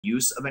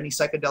use of any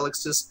psychedelic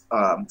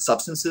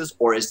substances,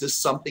 or is this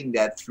something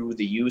that through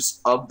the use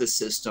of the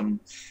system,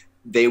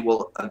 they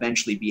will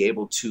eventually be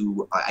able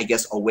to, I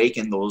guess,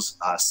 awaken those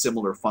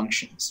similar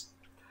functions?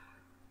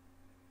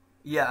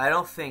 Yeah, I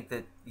don't think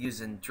that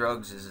using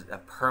drugs is a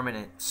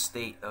permanent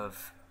state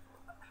of.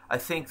 I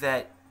think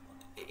that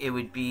it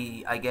would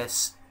be, I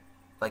guess,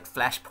 like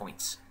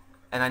flashpoints.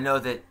 And I know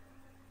that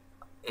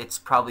it's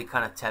probably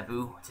kind of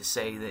taboo to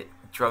say that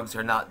drugs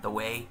are not the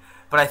way,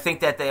 but I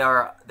think that they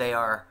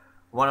are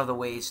one of the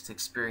ways to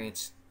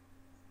experience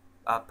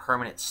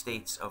permanent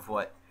states of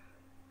what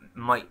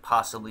might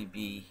possibly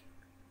be,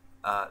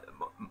 uh,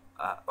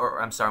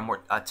 or I'm sorry,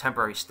 more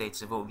temporary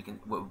states of what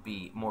would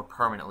be more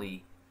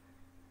permanently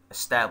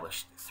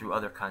established through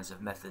other kinds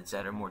of methods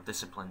that are more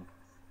disciplined.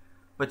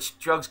 But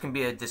drugs can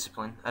be a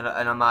discipline, and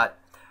I'm not,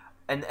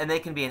 and they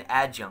can be an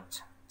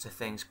adjunct to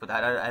things, but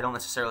I don't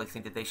necessarily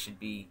think that they should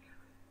be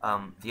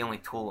the only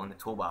tool in the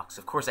toolbox.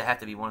 Of course, they have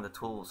to be one of the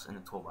tools in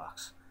the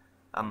toolbox.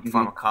 Mm-hmm.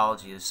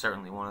 Pharmacology is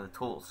certainly one of the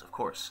tools, of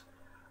course.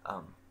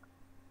 Um,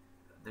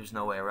 there's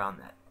no way around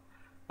that.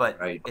 But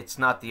Right. it's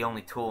not the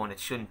only tool, and it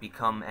shouldn't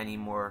become any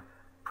more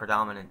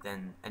predominant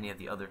than any of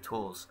the other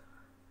tools,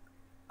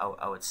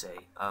 I would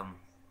say.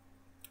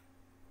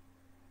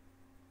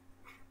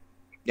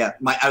 Yeah,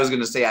 I was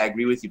going to say I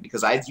agree with you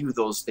because I view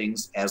those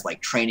things as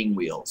like training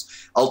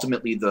wheels.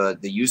 Ultimately, the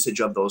usage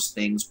of those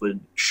things would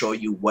show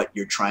you what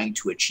you're trying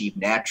to achieve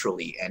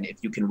naturally, and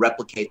if you can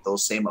replicate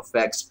those same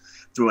effects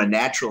through a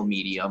natural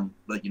medium,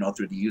 but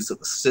through the use of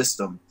the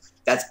system,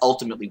 that's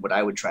ultimately what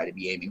I would try to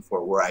be aiming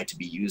for. Were I to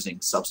be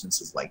using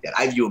substances like that,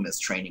 I view them as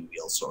training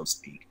wheels, so to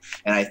speak.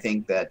 And I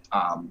think that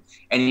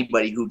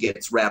anybody who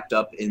gets wrapped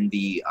up in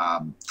the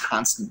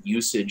constant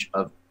usage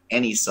of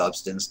any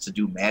substance to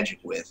do magic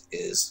with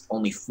is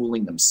only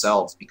fooling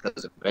themselves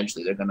because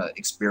eventually they're going to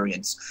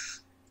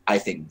experience, I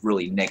think,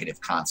 really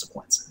negative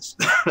consequences.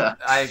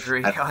 I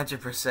agree,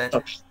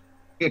 100%.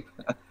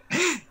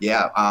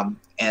 Yeah.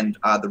 And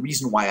the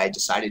reason why I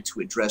decided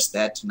to address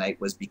that tonight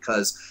was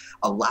because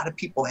a lot of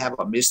people have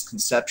a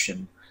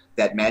misconception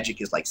that magic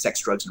is like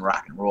sex, drugs, and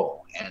rock and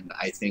roll. And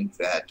I think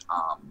that,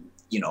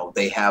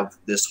 they have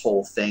this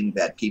whole thing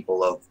that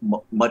people of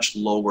much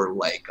lower,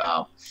 like,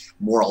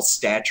 moral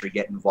stature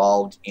get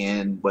involved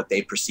in what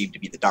they perceive to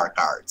be the dark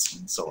arts.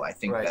 And so I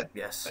think Right, that,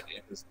 yes. that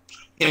it is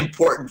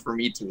important for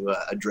me to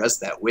address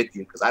that with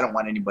you because I don't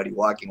want anybody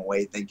walking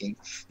away thinking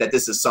that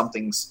this is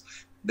something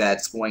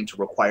that's going to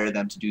require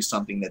them to do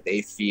something that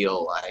they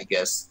feel, I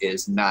guess,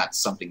 is not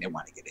something they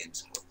want to get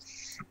into.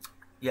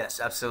 Yes,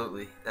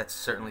 absolutely. That's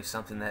certainly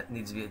something that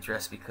needs to be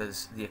addressed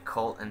because the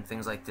occult and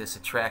things like this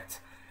attract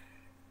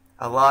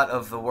a lot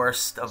of the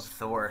worst, and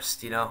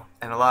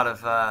a lot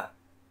of,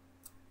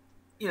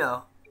 you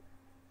know,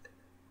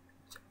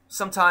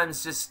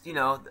 sometimes just,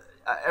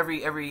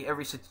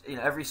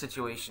 every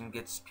situation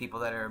gets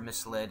people that are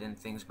misled and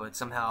things, but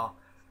somehow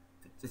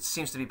it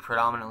seems to be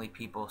predominantly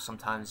people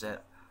sometimes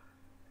that,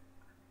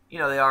 they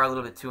are a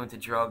little bit too into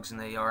drugs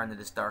and they are into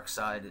this dark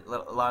side. A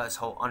lot of this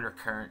whole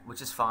undercurrent,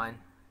 which is fine.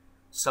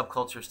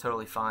 Subculture is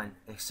totally fine,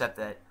 except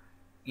that,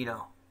 you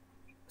know,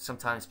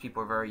 sometimes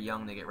people are very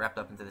young. They get wrapped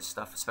up into this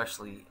stuff,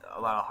 especially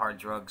a lot of hard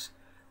drugs.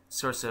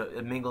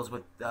 It mingles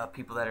with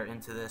people that are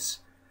into this.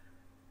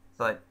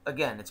 But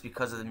again, it's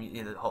because of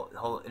the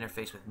whole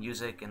interface with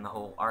music and the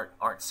whole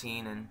art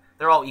scene, and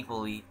they're all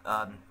equally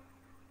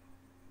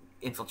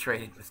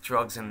infiltrated with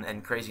drugs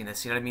and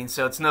craziness. You know what I mean?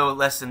 So it's no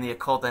less in the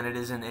occult than it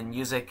is in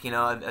music.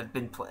 I've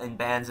been in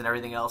bands and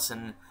everything else,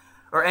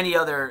 or any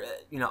other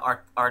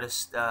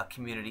artist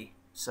community.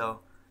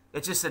 So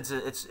it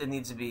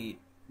needs to be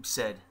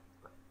said.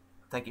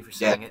 Thank you for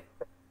Yeah, saying it.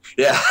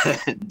 yeah,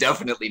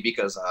 definitely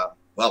because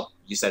well,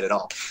 you said it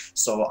all.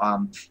 So,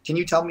 can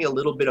you tell me a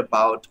little bit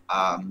about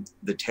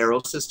the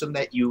tarot system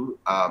that you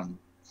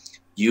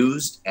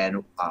used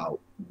and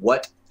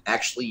what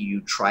actually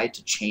you tried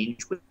to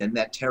change within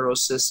that tarot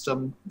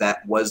system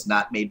that was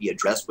not maybe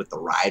addressed with the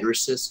rider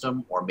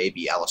system or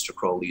maybe Aleister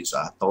Crowley's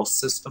Thoth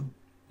system?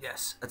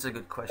 Yes, that's a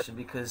good question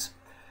because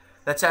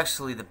that's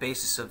actually the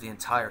basis of the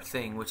entire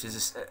thing, which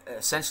is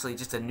essentially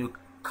just a new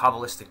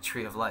Kabbalistic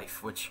tree of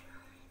life, which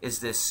is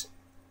this.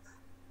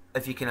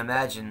 If you can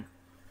imagine,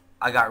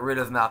 I got rid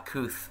of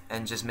Malkuth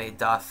and just made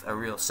Doth a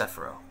real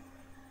Sephiroth.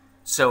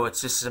 So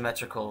it's just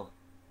symmetrical.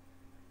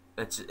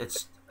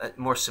 It's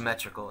more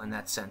symmetrical in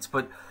that sense.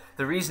 But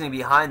the reasoning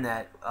behind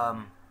that,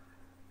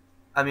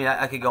 I mean,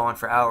 I could go on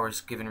for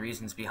hours giving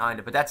reasons behind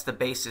it, but that's the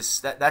basis.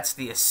 That's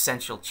the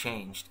essential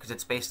change because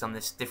it's based on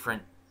this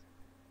different,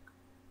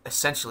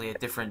 essentially a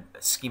different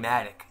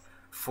schematic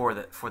for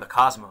the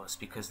cosmos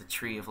because the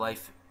tree of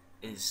life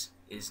is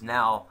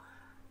now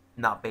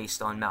not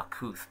based on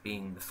Malkuth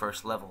being the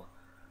first level.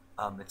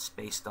 It's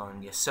based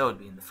on Yesod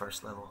being the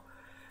first level.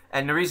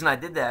 And the reason I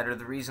did that, or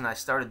the reason I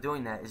started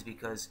doing that, is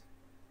because,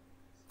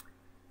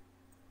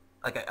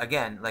 like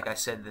I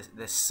said,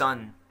 the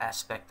sun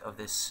aspect of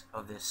this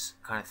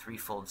kind of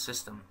threefold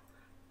system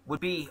would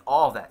be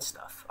all that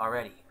stuff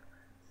already.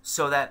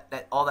 So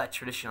that all that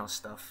traditional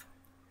stuff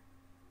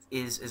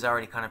is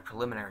already kind of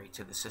preliminary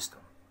to the system.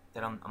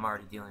 that I'm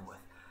already dealing with.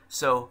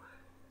 So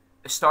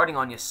starting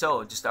on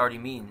Yesod just already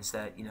means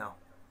that, you know,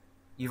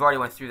 you've already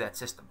went through that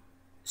system.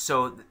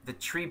 So the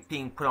tree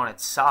being put on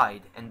its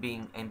side and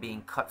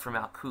being cut from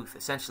Malkuth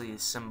essentially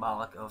is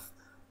symbolic of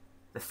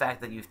the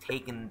fact that you've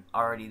taken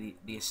already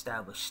the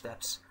established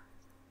steps,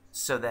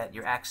 so that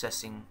you're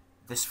accessing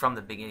this from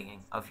the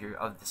beginning of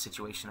the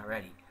situation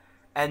already,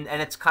 and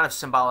it's kind of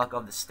symbolic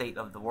of the state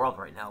of the world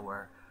right now,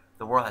 where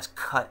the world has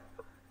cut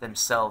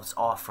themselves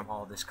off from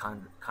all this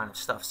kind of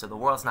stuff. So the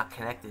world's not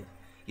connected.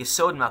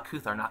 Yesod and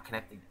Malkuth are not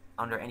connected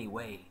under any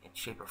way, in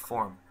shape or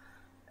form,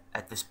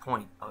 at this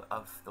point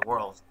of the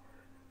world.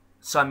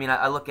 So I mean,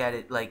 I look at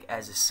it like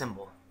as a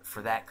symbol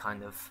for that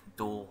kind of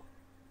dual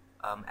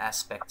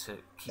aspect, to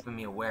keeping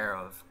me aware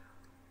of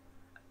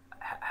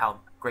how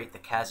great the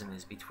chasm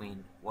is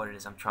between what it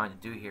is I'm trying to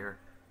do here,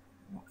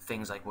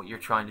 things like what you're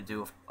trying to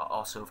do,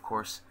 also, of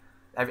course,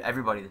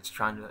 everybody that's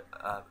trying to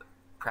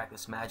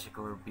practice magic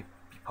or be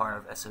part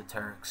of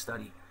esoteric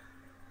study,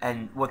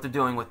 and what they're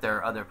doing with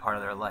their other part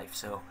of their life.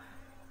 So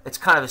it's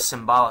kind of a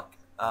symbolic,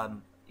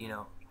 you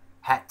know,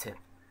 hat tip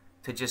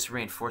to just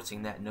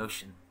reinforcing that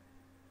notion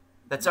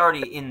that's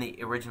already in the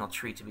original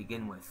tree to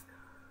begin with,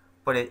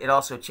 but it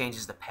also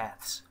changes the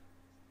paths,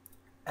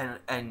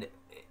 and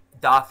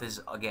Doth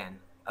is, again,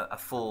 a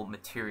full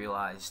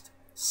materialized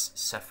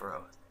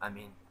Sephiroth. I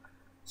mean,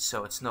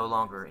 so it's no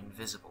longer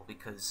invisible,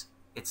 because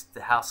it's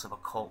the house of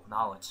occult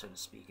knowledge, so to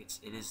speak.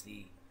 It is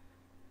the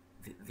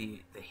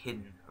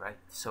hidden, right?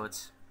 So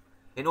it's,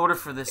 in order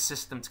for this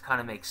system to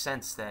kind of make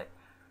sense, that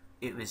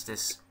it was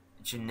this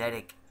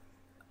genetic,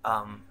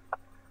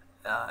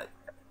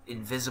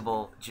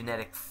 invisible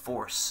genetic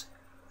force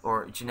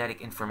or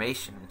genetic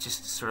information. It's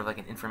just sort of like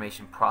an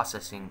information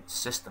processing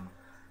system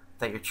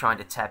that you're trying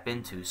to tap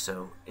into.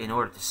 So in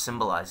order to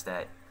symbolize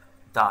that,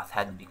 Doth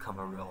had to become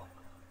a real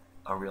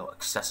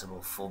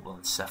accessible,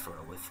 full-blown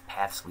Sephiroth with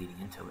paths leading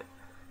into it,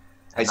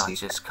 and not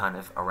just kind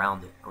of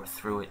around it or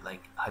through it,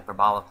 like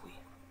hyperbolically.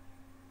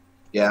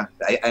 Yeah,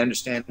 I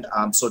understand.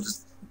 So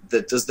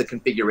does the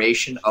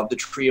configuration of the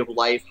Tree of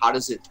Life, how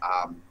does it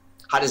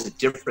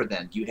differ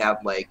then? Do you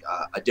have like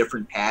a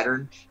different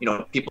pattern? You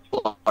know,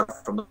 people are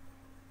from the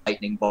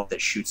lightning bolt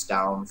that shoots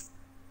down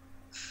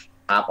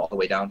top all the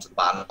way down to the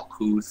bottom of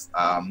Malkuth,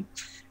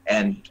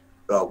 and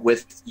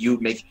with you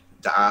making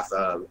Doth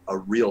a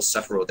real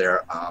Sephiroth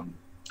there,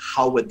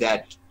 how would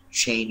that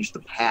change the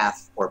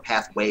path or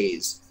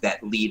pathways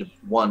that lead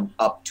one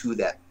up to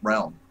that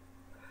realm?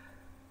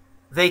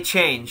 They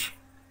change.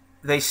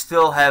 They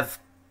still have,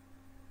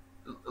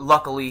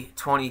 luckily,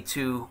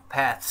 22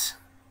 paths.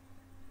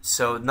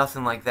 So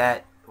nothing like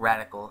that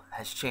radical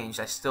has changed.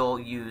 I still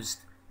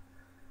used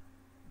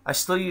the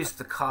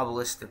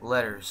Kabbalistic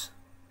letters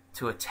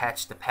to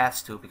attach the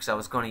paths to it, because I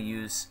was going to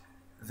use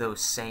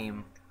those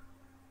same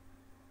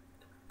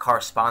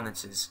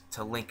correspondences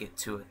to link it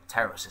to a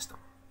tarot system.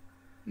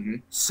 Mm-hmm.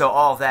 So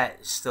all that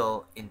is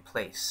still in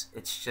place.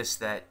 It's just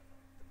that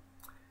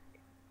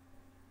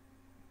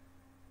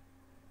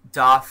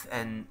Doth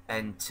and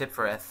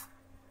Tifereth,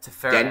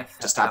 Dan,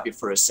 to stop you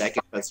for a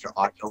second, because your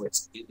audio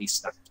is completely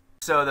stuck.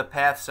 So the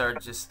paths are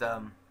just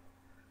the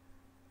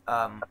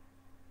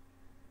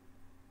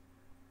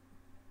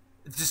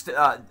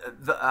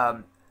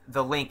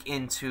link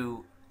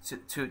into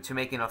to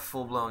making a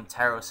full-blown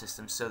tarot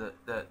system, so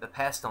that the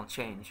paths don't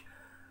change.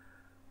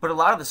 But a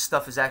lot of the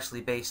stuff is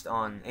actually based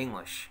on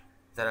English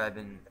that I've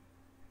been.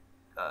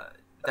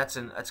 That's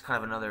kind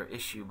of another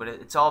issue, but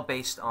it's all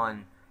based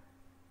on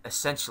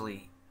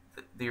essentially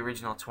the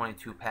original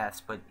 22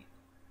 paths,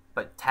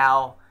 but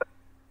Tau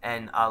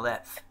and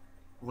Aleph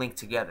link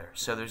together,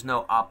 so there's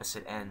no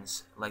opposite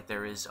ends like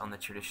there is on the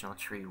traditional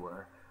tree,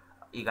 where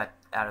you got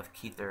out of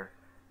Kether,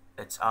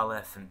 it's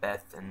Aleph and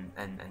Beth and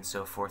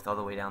so forth, all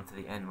the way down to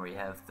the end where you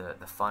have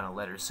the final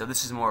letters. So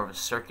this is more of a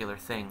circular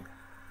thing,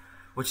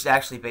 which is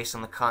actually based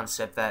on the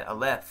concept that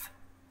Aleph,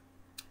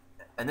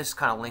 and this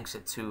kind of links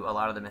it to a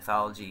lot of the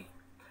mythology,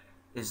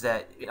 is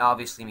that it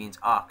obviously means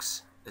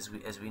ox, as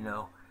we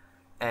know,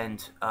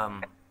 and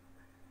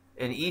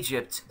in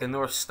Egypt the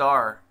North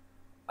Star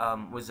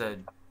was a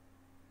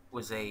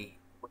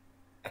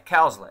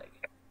cow's leg,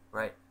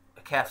 right?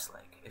 A calf's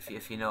leg,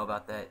 if you know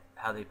about that,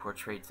 how they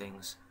portrayed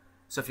things.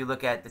 So if you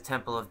look at the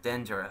Temple of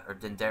Dendera, or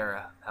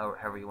Dendera,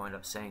 however you wind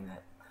up saying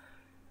that,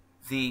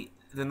 the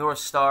North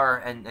Star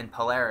and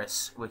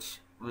Polaris, which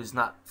was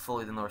not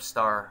fully the North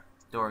Star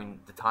during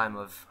the time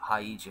of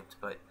High Egypt,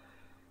 but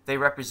they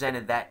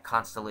represented that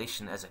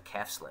constellation as a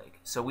calf's leg.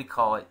 So we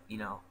call it, you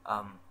know,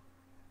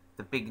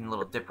 the Big and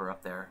Little Dipper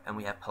up there, and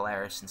we have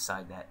Polaris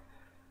inside that.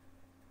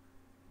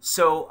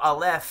 So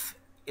Aleph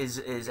is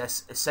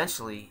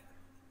essentially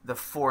the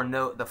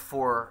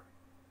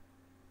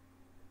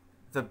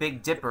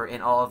Big Dipper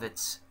in all of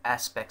its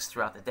aspects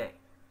throughout the day.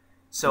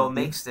 So it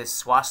makes this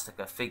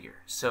swastika figure.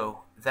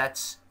 So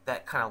that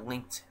kind of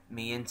linked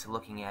me into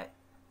looking at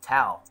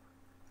Tau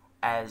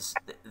as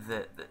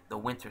the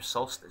winter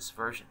solstice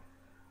version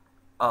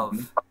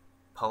of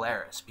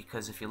Polaris,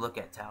 because if you look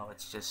at Tau,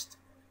 it's just